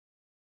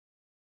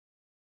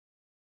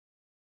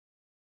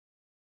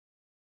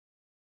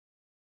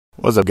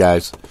What's up,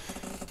 guys?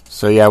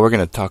 So yeah, we're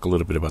going to talk a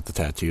little bit about the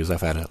tattoos.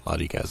 I've had a lot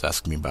of you guys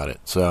ask me about it.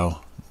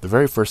 So the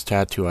very first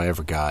tattoo I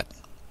ever got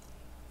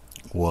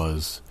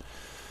was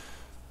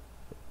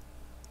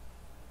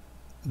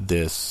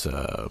this,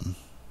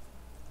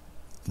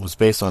 was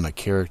based on a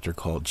character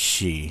called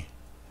She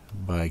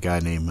by a guy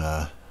named,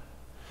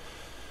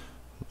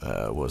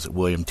 was it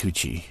William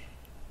Tucci?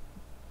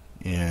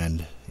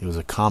 And it was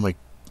a comic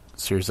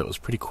series that was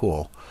pretty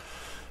cool.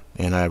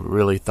 And I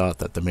really thought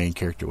that the main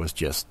character was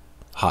just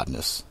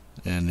hotness.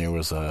 And there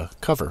was a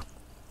cover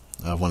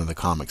of one of the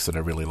comics that I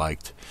really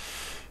liked.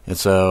 And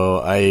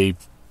so I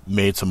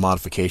made some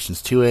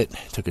modifications to it,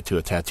 took it to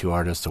a tattoo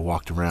artist, and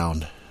walked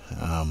around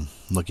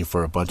looking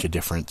for a bunch of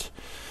different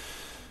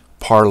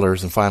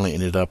parlors, and finally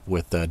ended up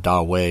with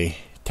Dawei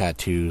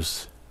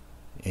Tattoos,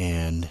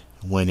 and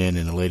went in,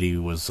 and the lady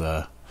was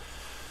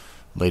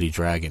Lady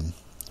Dragon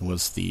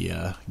was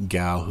the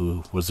gal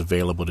who was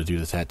available to do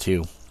the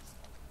tattoo.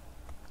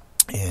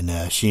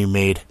 And she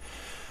made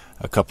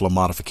a couple of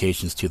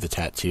modifications to the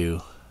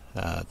tattoo,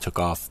 took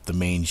off the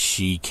main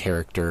She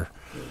character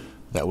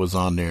that was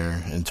on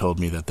there, and told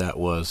me that that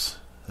was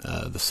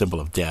the symbol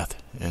of death,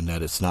 and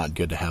that it's not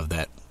good to have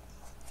that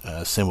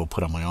symbol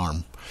put on my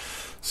arm.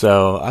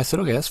 So I said,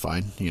 okay, that's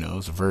fine. You know, it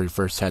was the very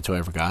first tattoo I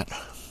ever got.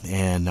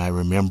 And I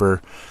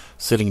remember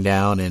sitting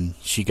down, and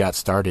she got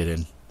started,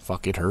 and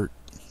fuck, it hurt.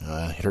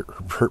 It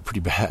hurt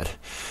pretty bad.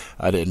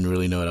 I didn't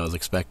really know what I was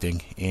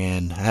expecting.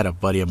 And I had a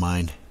buddy of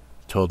mine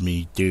told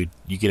me, dude,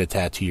 you get a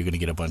tattoo, you're going to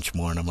get a bunch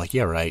more. And I'm like,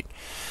 yeah, right.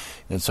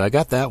 And so I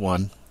got that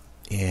one.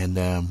 And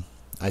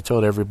I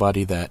told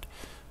everybody that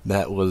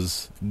that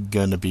was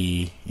going to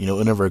be, you know,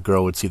 whenever a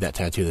girl would see that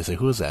tattoo, they say,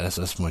 who is that?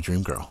 That's my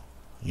dream girl,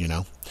 you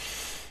know.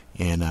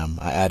 And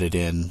I added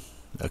in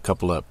a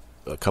couple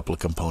of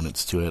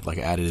components to it. Like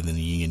I added in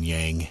the yin and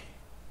yang.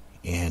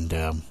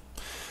 And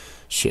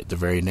shit, the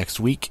very next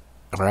week,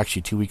 or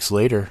actually 2 weeks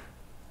later,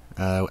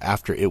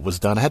 after it was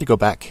done, I had to go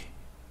back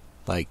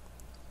like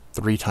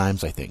 3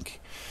 times, I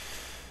think,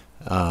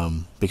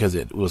 because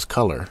it was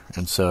color.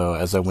 And so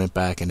as I went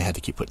back and had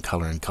to keep putting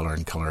color in,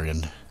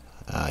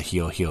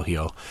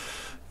 heal.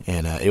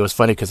 And it was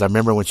funny because I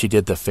remember when she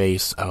did the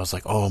face, I was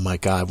like, oh my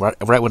God,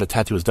 right when the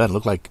tattoo was done, it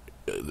looked like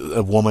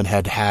a woman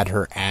had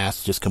her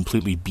ass just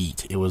completely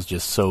beat. It was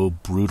just so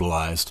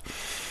brutalized.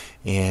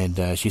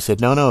 And she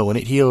said, no, when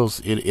it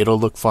heals, it'll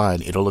look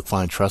fine. It'll look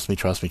fine. Trust me.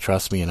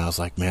 And I was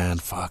like, man,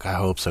 fuck, I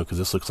hope so, because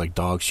this looks like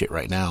dog shit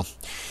right now.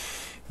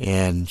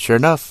 And sure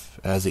enough,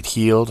 as it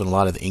healed and a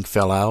lot of the ink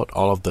fell out,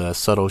 all of the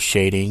subtle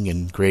shading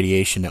and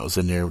gradation that was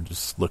in there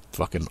just looked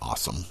fucking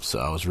awesome. So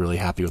I was really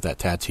happy with that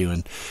tattoo.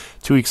 And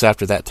 2 weeks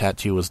after that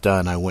tattoo was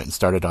done, I went and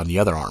started on the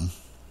other arm.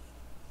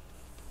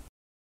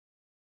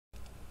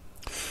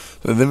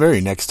 So the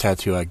very next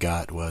tattoo I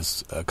got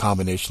was a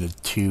combination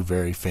of 2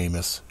 very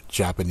famous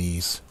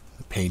Japanese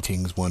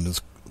paintings. One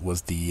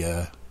was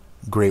the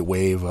Great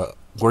Wave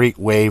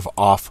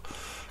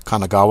off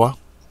Kanagawa.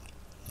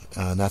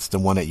 And that's the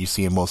one that you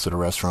see in most of the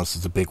restaurants,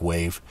 is a big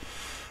wave.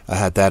 I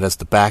had that as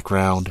the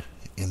background,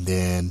 and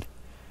then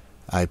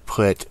I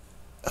put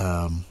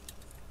the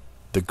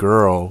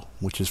girl,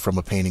 which is from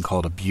a painting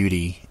called A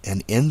Beauty,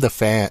 and in the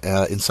fan,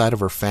 inside of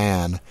her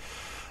fan,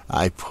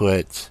 I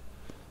put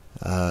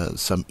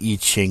some I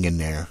Ching in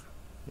there,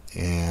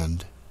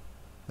 and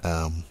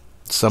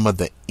some of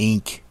the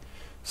ink,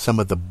 some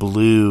of the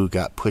blue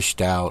got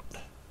pushed out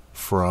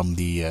from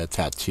the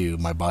tattoo.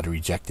 My body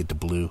rejected the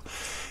blue,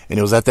 and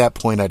it was at that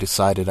point I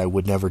decided I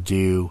would never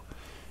do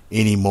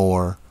any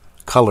more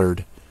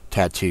colored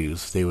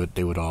tattoos. They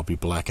would all be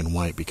black and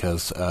white,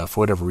 because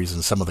for whatever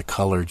reason some of the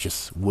color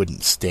just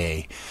wouldn't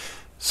stay.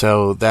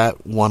 So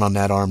that one on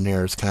that arm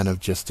there is kind of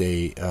just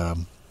a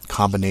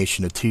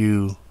combination of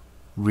 2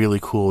 really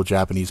cool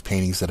Japanese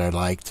paintings that I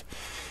liked,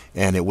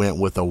 and it went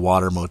with a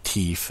water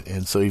motif.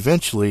 And so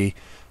eventually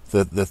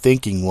the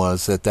thinking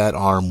was that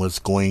arm was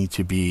going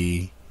to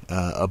be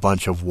a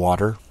bunch of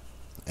water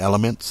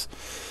elements.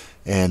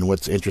 And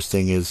what's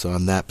interesting is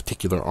on that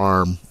particular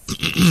arm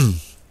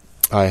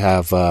I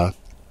have a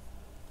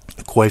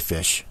koi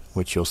fish,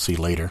 which you'll see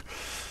later,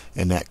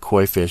 and that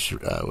koi fish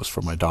was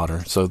for my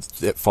daughter, so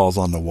it falls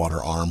on the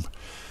water arm.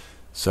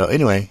 So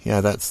anyway,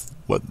 yeah, that's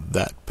what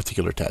that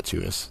particular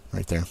tattoo is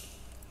right there.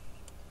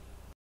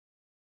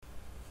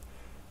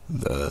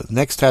 The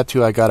next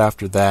tattoo I got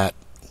after that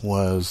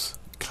was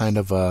kind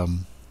of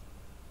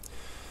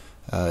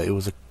it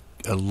was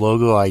a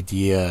logo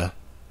idea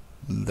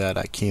that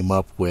I came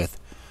up with,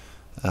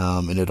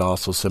 and it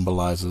also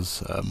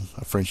symbolizes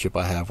a friendship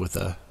I have with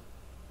a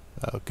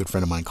good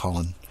friend of mine,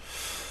 Colin.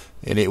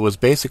 And it was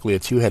basically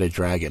a 2-headed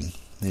dragon,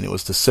 and it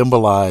was to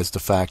symbolize the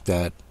fact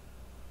that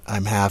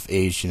I'm half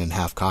Asian and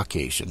half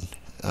Caucasian,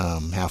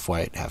 half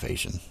white, half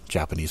Asian,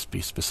 Japanese to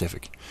be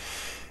specific.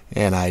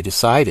 And I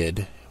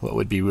decided what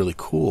would be really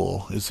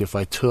cool is if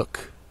I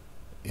took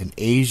an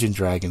Asian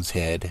dragon's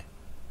head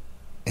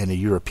and a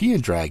European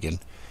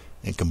dragon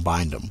and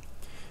combined them.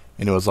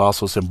 And it was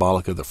also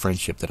symbolic of the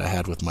friendship that I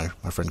had with my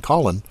friend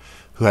Colin,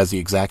 who has the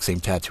exact same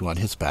tattoo on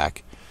his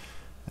back,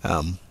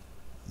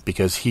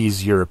 because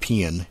he's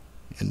European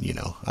And,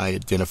 I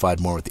identified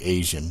more with the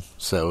Asian.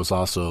 So it was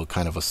also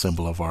kind of a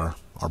symbol of our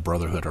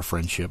brotherhood, our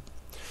friendship.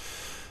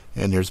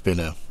 And there's been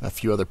a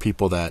few other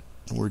people that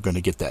were going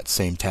to get that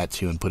same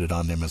tattoo and put it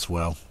on them as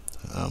well.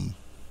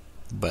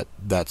 But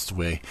that's the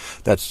way,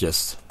 that's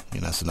just,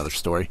 that's another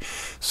story.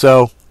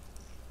 So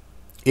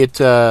it's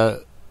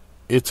a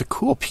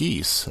cool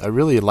piece. I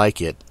really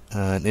like it.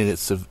 And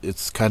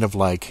it's kind of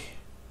like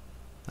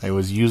I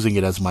was using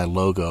it as my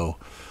logo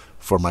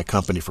for my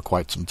company for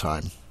quite some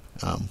time.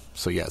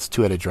 So yeah, it's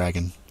two-headed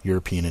dragon,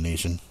 European and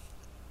Asian.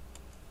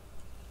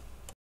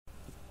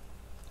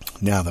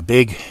 Now the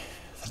big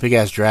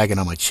ass dragon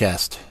on my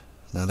chest.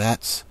 Now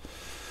that's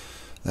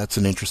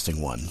an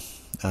interesting one.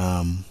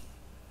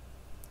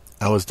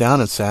 I was down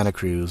in Santa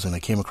Cruz and I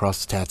came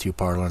across the tattoo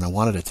parlor and I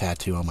wanted a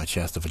tattoo on my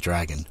chest of a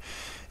dragon.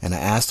 And I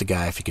asked the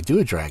guy if he could do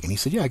a dragon. He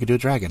said, yeah, I could do a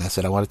dragon. I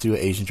said, I wanted to do an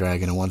Asian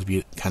dragon. I wanted to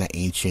be kind of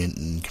ancient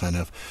and kind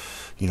of,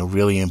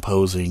 really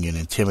imposing and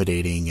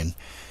intimidating. And,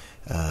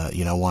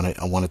 I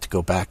wanted to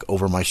go back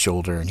over my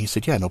shoulder. And he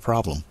said, yeah, no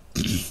problem.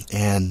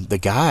 And the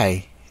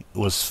guy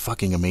was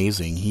fucking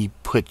amazing. He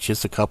put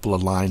just a couple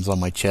of lines on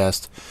my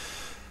chest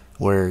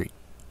where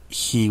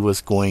he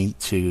was going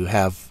to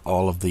have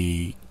all of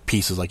the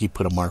pieces, like he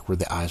put a mark where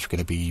the eyes were going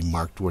to be,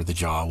 marked where the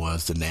jaw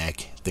was, the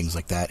neck, things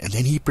like that. And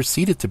then he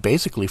proceeded to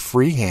basically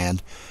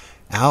freehand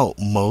out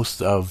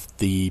most of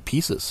the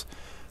pieces,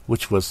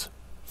 which was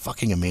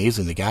fucking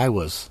amazing. The guy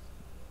was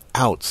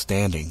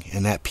outstanding,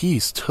 and that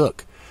piece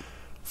took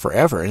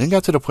forever. And then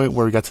got to the point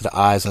where we got to the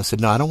eyes, and I said,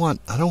 no, I don't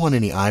want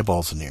any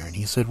eyeballs in there. And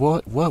he said,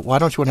 what, why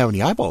don't you want to have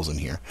any eyeballs in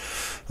here?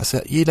 I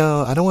said, I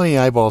don't want any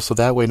eyeballs, so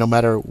that way, no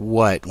matter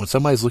what, when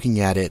somebody's looking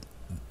at it,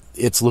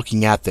 it's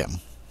looking at them.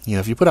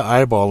 If you put an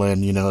eyeball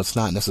in, it's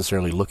not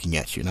necessarily looking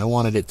at you. And I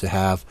wanted it to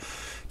have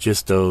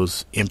just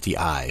those empty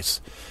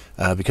eyes.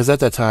 Because at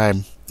that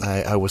time,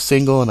 I was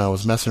single and I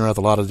was messing around with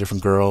a lot of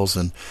different girls.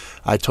 And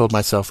I told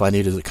myself I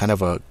needed kind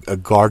of a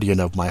guardian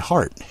of my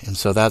heart. And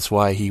so that's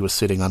why he was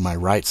sitting on my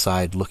right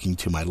side looking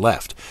to my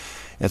left.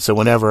 And so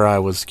whenever I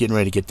was getting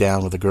ready to get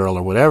down with a girl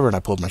or whatever, and I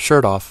pulled my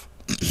shirt off,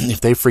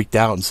 if they freaked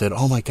out and said,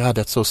 oh my God,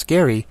 that's so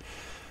scary,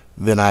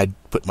 then I'd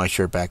put my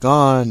shirt back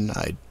on,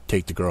 I'd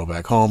take the girl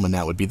back home, and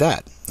that would be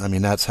that. I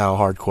mean, that's how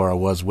hardcore I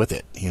was with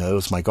it. It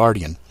was my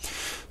guardian.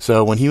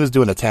 So when he was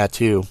doing a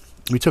tattoo,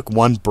 we took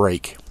one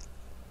break,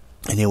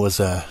 and it was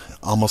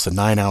almost a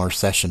 9-hour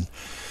session,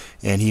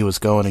 and he was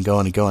going and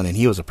going and going, and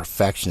he was a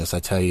perfectionist. I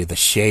tell you, the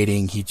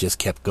shading, he just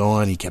kept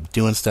going, he kept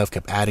doing stuff,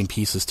 kept adding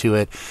pieces to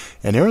it,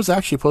 and there was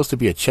actually supposed to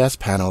be a chest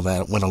panel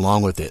that went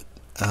along with it,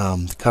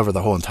 to cover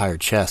the whole entire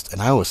chest.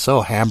 And I was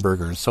so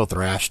hamburger and so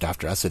thrashed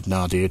after. I said,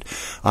 no, dude,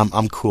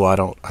 I'm cool. I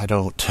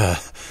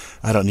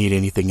don't need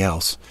anything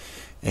else.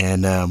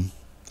 And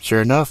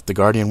sure enough, the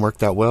Guardian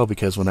worked out well,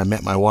 because when I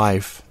met my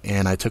wife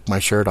and I took my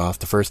shirt off,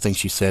 the first thing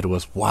she said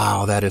was,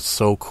 wow, that is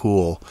so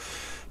cool.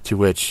 To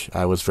which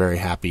I was very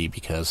happy,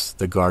 because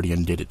the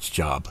Guardian did its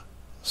job.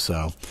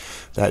 So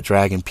that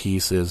dragon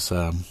piece is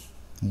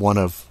one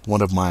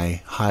of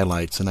my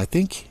highlights, and I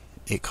think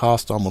it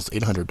cost almost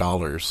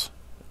 $800.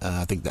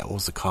 I think that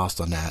was the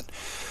cost on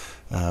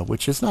that,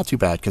 which is not too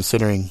bad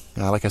considering,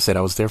 like I said,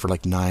 I was there for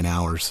like 9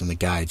 hours, and the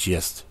guy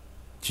just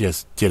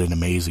did an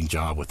amazing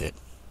job with it.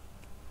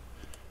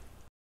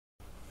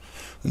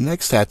 The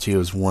next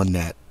tattoo is one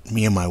that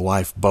me and my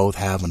wife both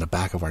have on the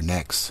back of our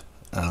necks,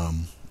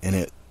 and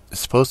it's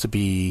supposed to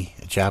be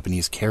a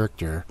Japanese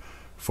character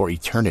for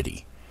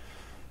eternity.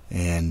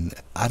 And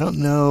I don't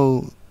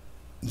know,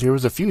 there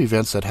was a few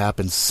events that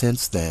happened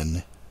since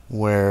then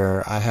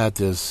where I had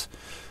this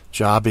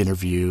job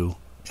interview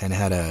and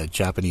had a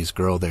Japanese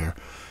girl there,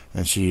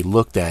 and she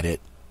looked at it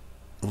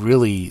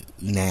really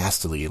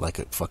nastily, like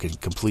a fucking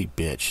complete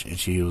bitch, and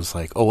she was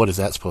like, oh, what is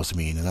that supposed to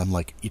mean? And I'm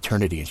like,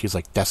 eternity. And she's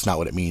like, that's not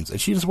what it means. And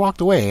she just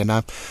walked away.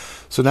 And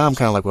so now I'm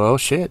kind of like, well,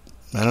 shit,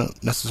 I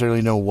don't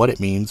necessarily know what it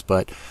means,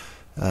 but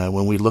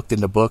when we looked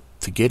in the book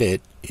to get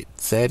it, it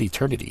said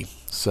eternity.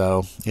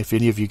 So if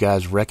any of you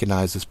guys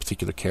recognize this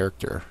particular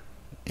character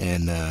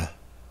and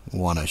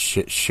want to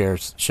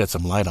shed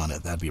some light on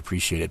it, that'd be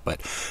appreciated.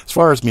 But as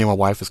far as me and my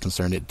wife is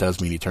concerned, it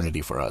does mean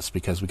eternity for us,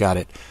 because we got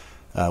it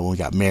when we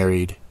got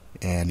married,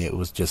 and it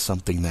was just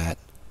something that,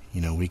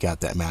 we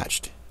got that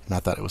matched, and I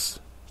thought it was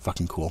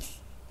fucking cool.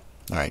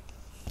 Alright.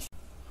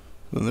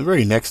 Well, the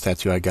very next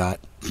tattoo I got,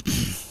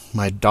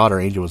 my daughter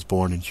Angel was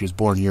born, and she was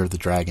born Year of the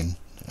Dragon.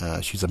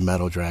 She's a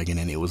metal dragon,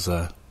 and it was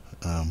a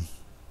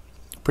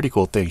pretty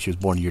cool thing. She was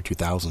born year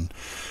 2000.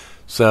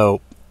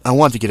 So I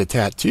wanted to get a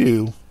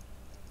tattoo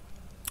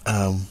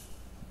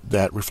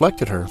that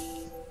reflected her.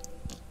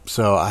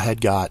 So I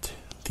had got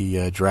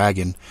the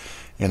dragon,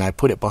 and I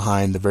put it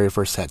behind the very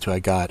first tattoo I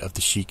got of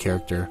the she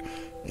character,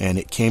 and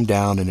it came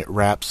down and it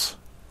wraps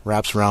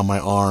around my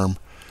arm.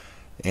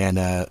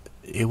 And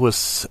it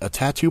was a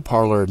tattoo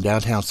parlor in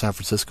downtown San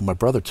Francisco. My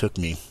brother took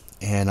me,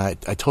 and I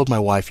told my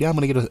wife, yeah, I'm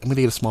gonna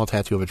get a small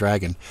tattoo of a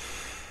dragon.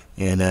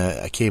 And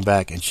I came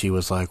back, and she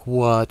was like,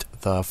 what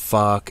the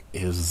fuck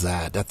is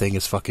that? That thing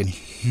is fucking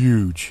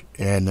huge.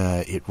 And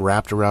it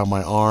wrapped around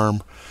my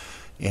arm,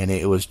 and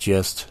it was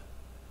just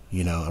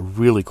a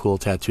really cool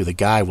tattoo. The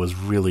guy was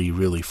really,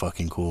 really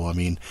fucking cool. I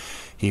mean,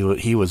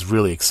 he was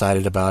really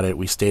excited about it.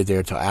 We stayed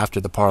there till after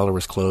the parlor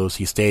was closed.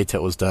 He stayed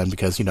till it was done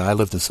because, I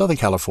lived in Southern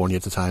California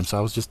at the time, so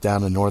I was just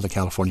down in Northern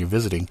California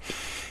visiting.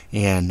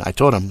 And I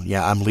told him,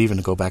 yeah, I'm leaving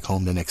to go back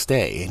home the next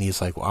day. And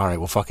he's like, well, all right,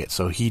 well, fuck it.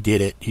 So he did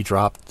it. He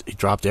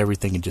dropped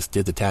everything and just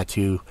did the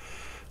tattoo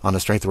on the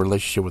strength of a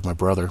relationship with my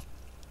brother,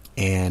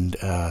 and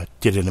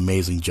did an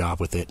amazing job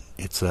with it.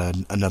 It's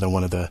another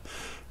one of the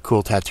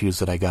cool tattoos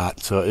that I got.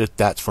 So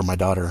that's for my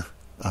daughter,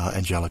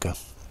 Angelica.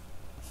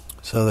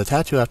 So the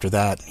tattoo after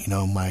that,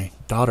 my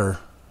daughter,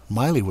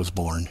 Miley, was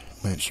born.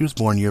 She was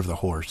born Year of the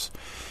Horse.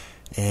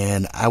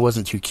 And I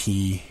wasn't too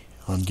keen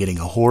on getting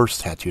a horse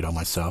tattooed on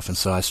myself. And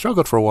so I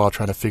struggled for a while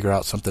trying to figure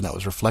out something that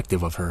was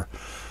reflective of her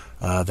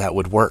that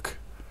would work.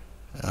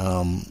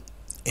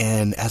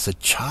 And as a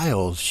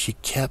child, she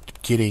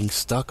kept getting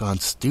stuck on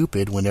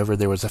stupid whenever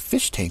there was a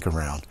fish tank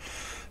around.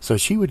 So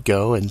she would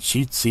go and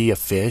she'd see a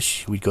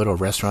fish. We'd go to a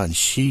restaurant and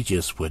she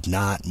just would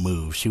not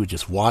move. She would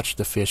just watch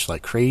the fish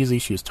like crazy.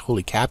 She was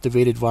totally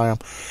captivated by them.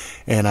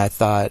 And I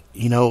thought,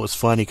 it was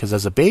funny because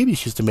as a baby,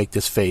 she used to make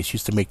this face. She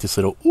used to make this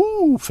little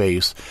ooh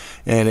face.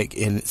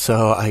 And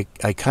so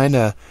I kind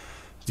of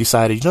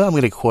decided, I'm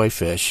going to koi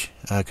fish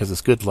because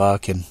it's good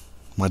luck. And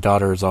my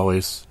daughter has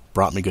always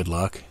brought me good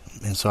luck.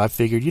 And so I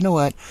figured, you know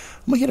what?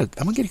 I'm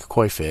gonna get a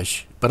koi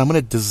fish, but I'm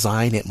gonna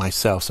design it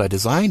myself. So I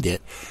designed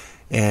it.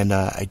 And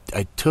I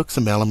took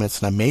some elements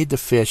and I made the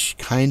fish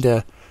kind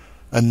of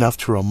enough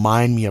to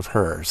remind me of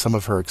her, some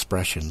of her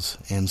expressions.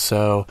 And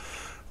so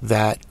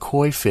that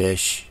koi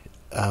fish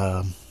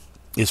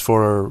is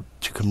to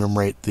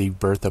commemorate the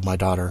birth of my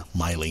daughter,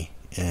 Miley.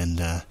 And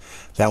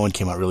that one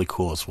came out really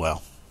cool as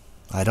well.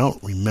 I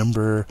don't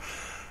remember.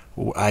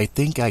 I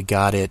think I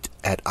got it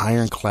at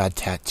Ironclad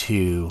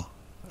Tattoo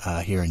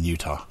here in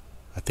Utah.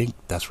 I think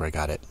that's where I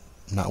got it.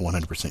 I'm not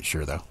 100%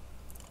 sure, though.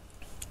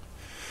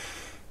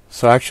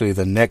 So actually,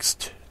 the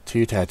next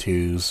two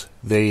tattoos,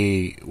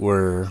 they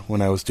were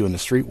when I was doing the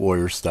Street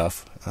Warrior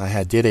stuff.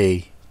 I did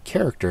a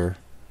character,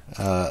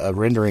 a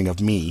rendering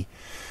of me,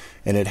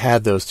 and it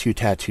had those two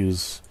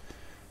tattoos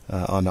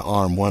on the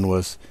arm. One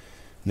was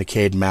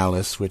Naked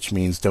Malice, which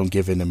means don't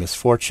give in to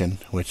misfortune,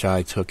 which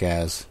I took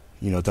as,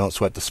 don't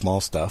sweat the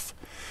small stuff.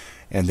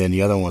 And then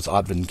the other one was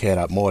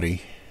Advenkerat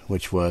Mori,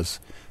 which was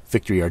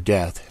victory or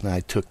death. And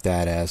I took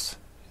that as,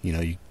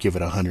 you give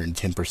it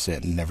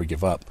 110% and never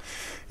give up.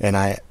 And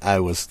I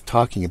was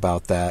talking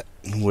about that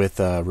with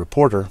a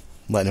reporter,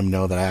 letting him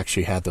know that I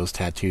actually had those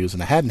tattoos,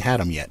 and I hadn't had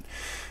them yet.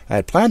 I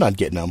had planned on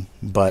getting them,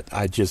 but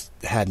I just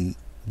hadn't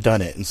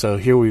done it. And so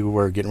here we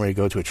were getting ready to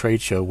go to a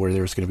trade show where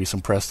there was going to be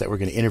some press that were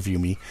going to interview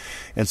me.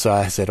 And so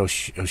I said, oh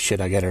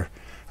shit,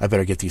 I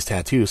better get these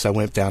tattoos. So I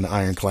went down to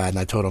Ironclad and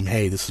I told him,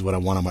 hey, this is what I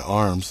want on my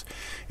arms.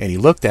 And he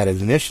looked at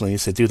it initially and he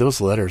said, dude, those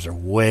letters are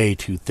way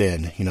too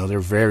thin. They're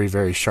very,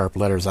 very sharp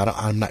letters.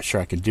 I'm not sure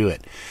I can do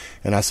it.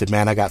 And I said,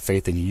 man, I got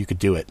faith in you. You could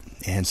do it.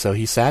 And so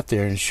he sat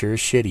there and sure as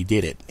shit, he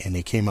did it. And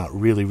they came out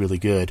really, really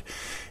good.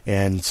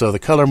 And so the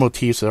color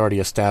motifs are already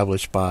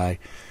established by,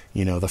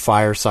 the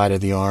fire side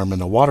of the arm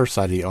and the water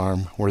side of the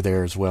arm were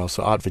there as well.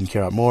 So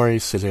Advenkerat Mori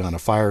sitting on the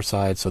fire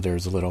side. So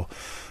there's a little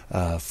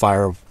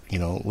fire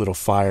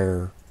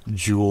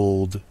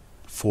jeweled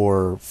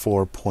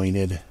four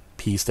pointed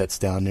piece that's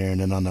down there,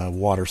 and then on the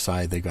water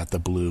side they got the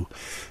blue,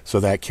 so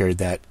that carried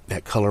that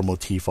color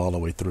motif all the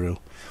way through.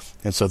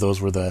 And so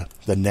those were the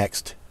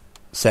next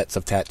sets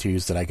of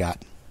tattoos that I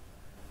got.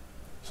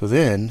 So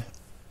then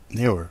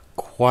there were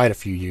quite a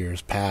few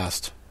years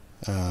passed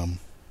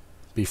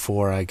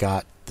before I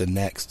got the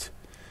next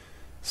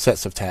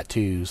sets of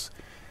tattoos.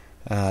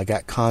 I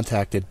got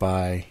contacted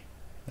by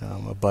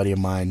a buddy of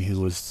mine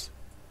who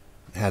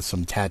had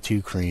some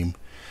tattoo cream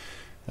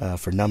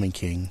for Numbing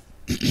King,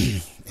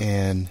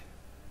 and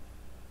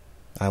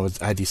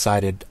I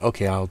decided,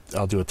 okay,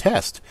 I'll do a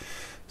test.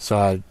 So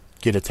I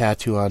get a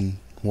tattoo on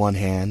one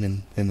hand,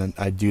 and then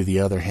I do the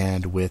other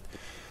hand with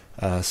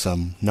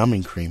some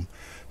numbing cream.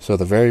 So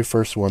the very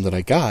first one that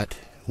I got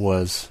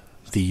was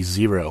the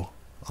 0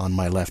 on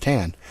my left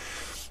hand,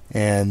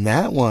 and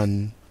that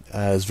one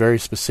is very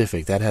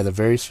specific. That had a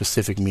very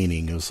specific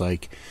meaning. It was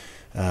like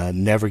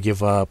never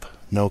give up,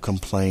 no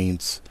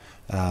complaints,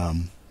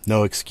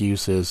 no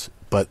excuses.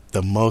 But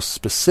the most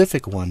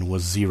specific one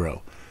was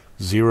 0.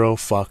 0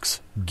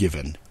 fucks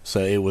given. So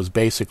it was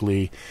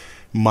basically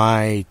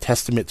my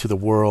testament to the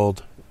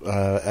world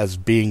as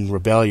being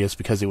rebellious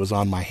because it was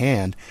on my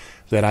hand,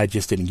 that I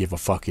just didn't give a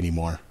fuck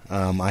anymore.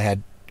 I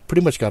had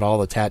pretty much got all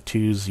the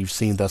tattoos you've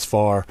seen thus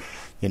far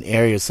in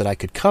areas that I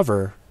could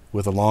cover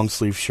with a long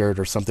sleeve shirt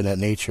or something of that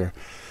nature.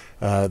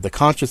 The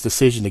conscious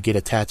decision to get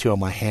a tattoo on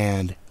my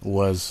hand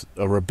was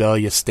a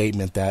rebellious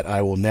statement that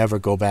I will never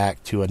go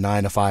back to a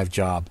 9-to-5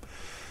 job.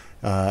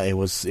 It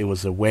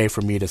was a way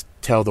for me to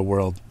tell the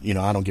world,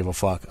 I don't give a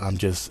fuck. I'm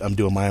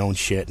doing my own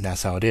shit, and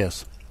that's how it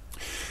is.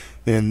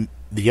 Then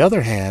the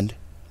other hand,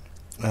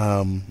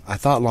 I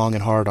thought long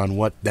and hard on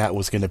what that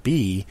was going to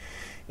be,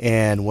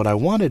 and what I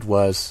wanted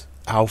was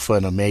Alpha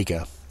and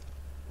Omega.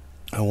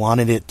 I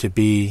wanted it to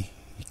be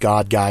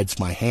God guides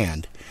my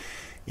hand.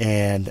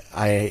 And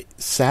I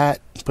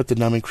put the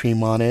numbing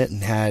cream on it,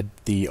 and had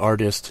the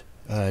artist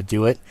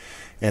do it.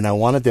 And I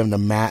wanted them to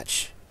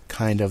match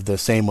kind of the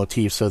same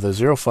motif. So the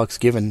Zero Fucks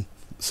Given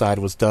side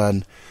was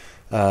done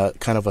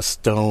kind of a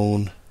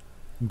stone,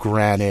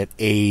 granite,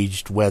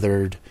 aged,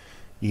 weathered,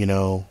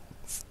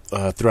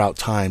 throughout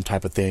time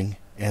type of thing.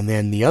 And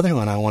then the other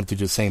one, I wanted to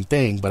do the same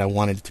thing, but I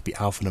wanted it to be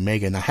Alpha and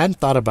Omega. And I hadn't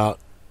thought about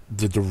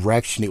the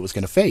direction it was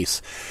going to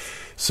face.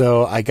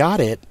 So I got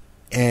it,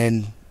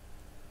 and,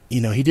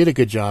 he did a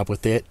good job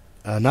with it.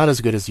 Not as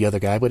good as the other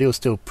guy, but it was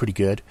still pretty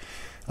good.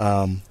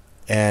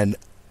 And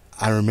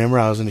I remember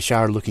I was in the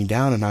shower looking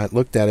down, and I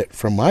looked at it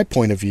from my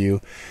point of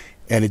view,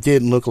 and it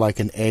didn't look like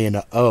an A and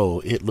a O.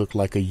 It looked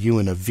like a U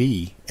and a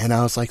V. And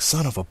I was like,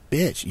 son of a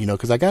bitch,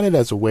 because I got it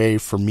as a way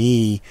for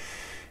me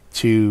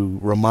to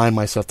remind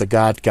myself that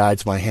God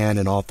guides my hand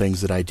in all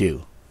things that I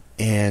do.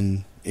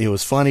 And it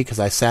was funny because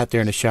I sat there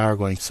in the shower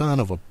going,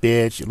 son of a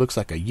bitch, it looks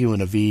like a U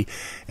and a V.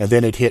 And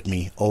then it hit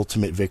me,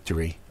 ultimate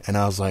victory. And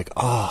I was like,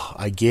 oh,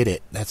 I get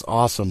it. That's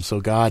awesome. So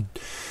God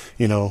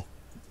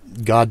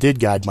did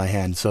guide my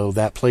hand. So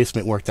that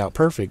placement worked out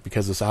perfect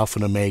because it's Alpha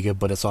and Omega,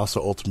 but it's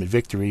also ultimate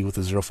victory with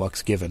the Zero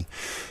Fucks Given.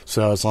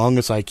 So as long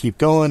as I keep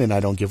going and I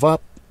don't give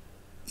up,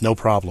 no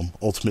problem.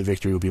 Ultimate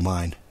victory will be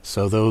mine.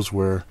 So those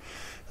were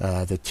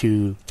the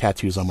 2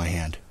 tattoos on my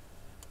hand.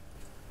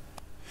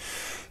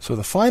 So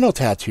the final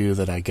tattoo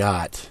that I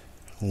got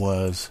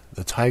was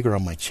the tiger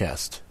on my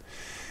chest.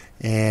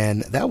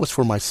 And that was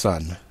for my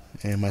son.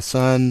 And my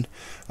son,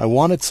 I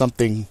wanted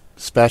something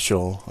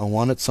special. I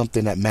wanted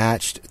something that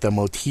matched the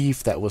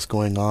motif that was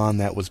going on,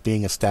 that was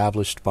being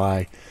established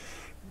by,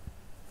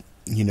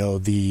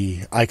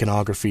 the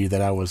iconography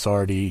that I was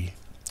already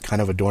kind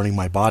of adorning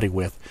my body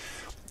with.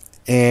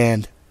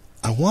 And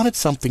I wanted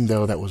something,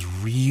 though, that was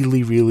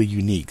really, really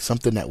unique,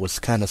 something that was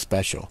kind of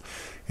special.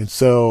 And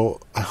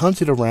so I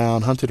hunted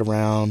around,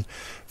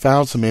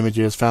 found some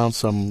images, found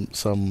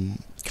some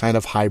kind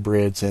of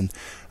hybrids, and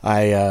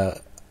I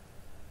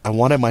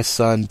wanted my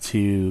son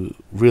to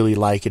really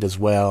like it as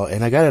well.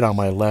 And I got it on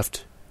my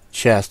left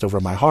chest over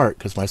my heart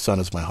because my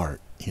son is my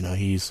heart.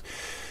 He's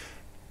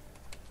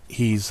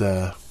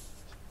my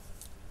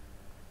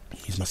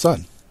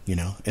son.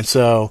 And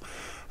so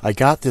I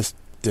got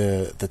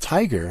the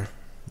tiger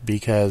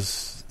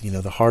because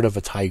the heart of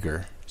a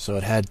tiger. So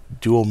it had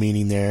dual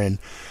meaning there, and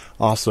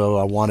also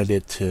I wanted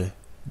it to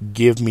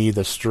give me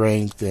the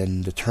strength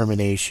and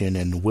determination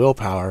and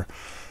willpower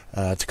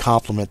to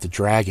complement the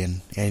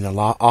dragon. And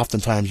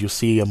oftentimes you'll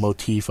see a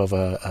motif of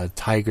a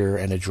tiger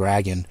and a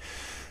dragon,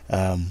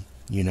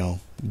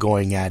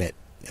 going at it.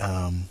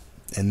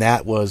 And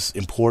that was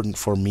important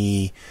for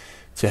me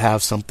to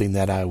have something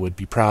that I would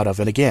be proud of.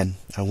 And again,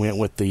 I went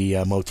with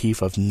the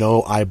motif of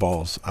no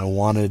eyeballs. I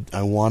wanted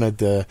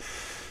the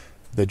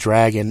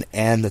dragon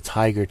and the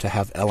tiger to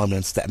have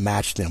elements that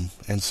matched them.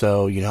 And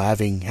so,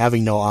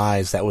 having no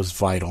eyes, that was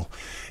vital.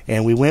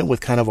 And we went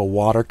with kind of a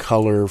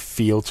watercolor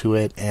feel to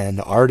it, and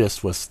the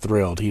artist was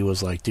thrilled. He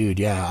was like, dude,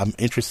 yeah, I'm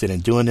interested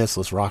in doing this.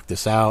 Let's rock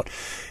this out.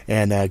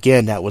 And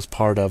again, that was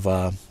part of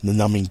the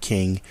Numbing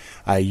King.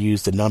 I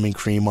used the numbing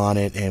cream on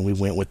it, and we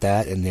went with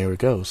that, and there it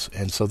goes.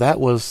 And so that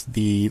was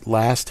the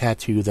last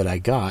tattoo that I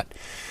got.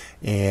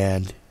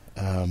 And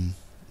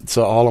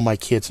so all of my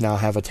kids now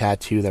have a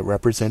tattoo that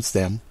represents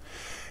them.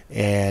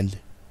 And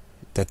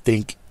I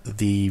think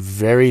the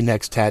very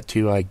next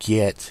tattoo I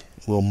get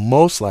will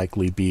most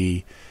likely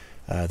be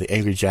the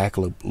Angry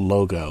Jackalope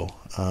logo.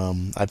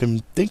 I've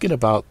been thinking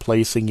about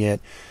placing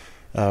it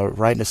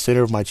right in the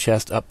center of my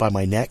chest, up by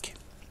my neck.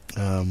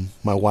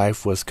 My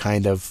wife was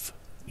kind of,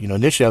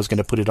 initially I was going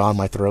to put it on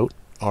my throat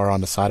or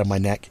on the side of my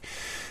neck,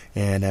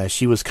 and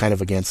she was kind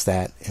of against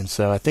that. And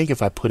so I think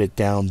if I put it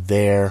down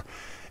there,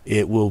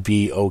 it will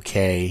be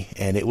okay,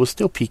 and it will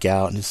still peek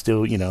out, and it's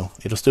still,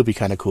 it'll still be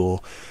kind of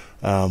cool.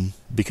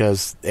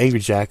 Because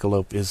Angry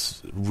Jackalope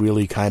is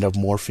really kind of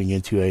morphing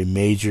into a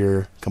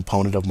major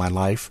component of my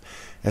life,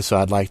 and so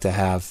I'd like to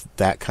have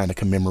that kind of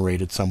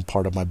commemorated some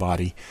part of my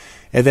body.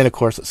 And then, of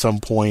course, at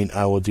some point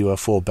I will do a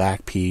full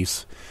back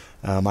piece.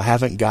 I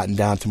haven't gotten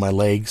down to my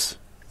legs,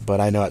 but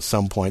I know at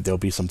some point there'll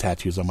be some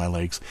tattoos on my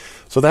legs.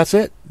 So that's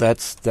it.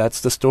 That's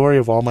the story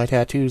of all my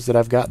tattoos that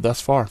I've got thus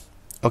far.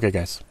 Okay,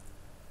 guys.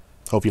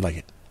 Hope you like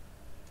it.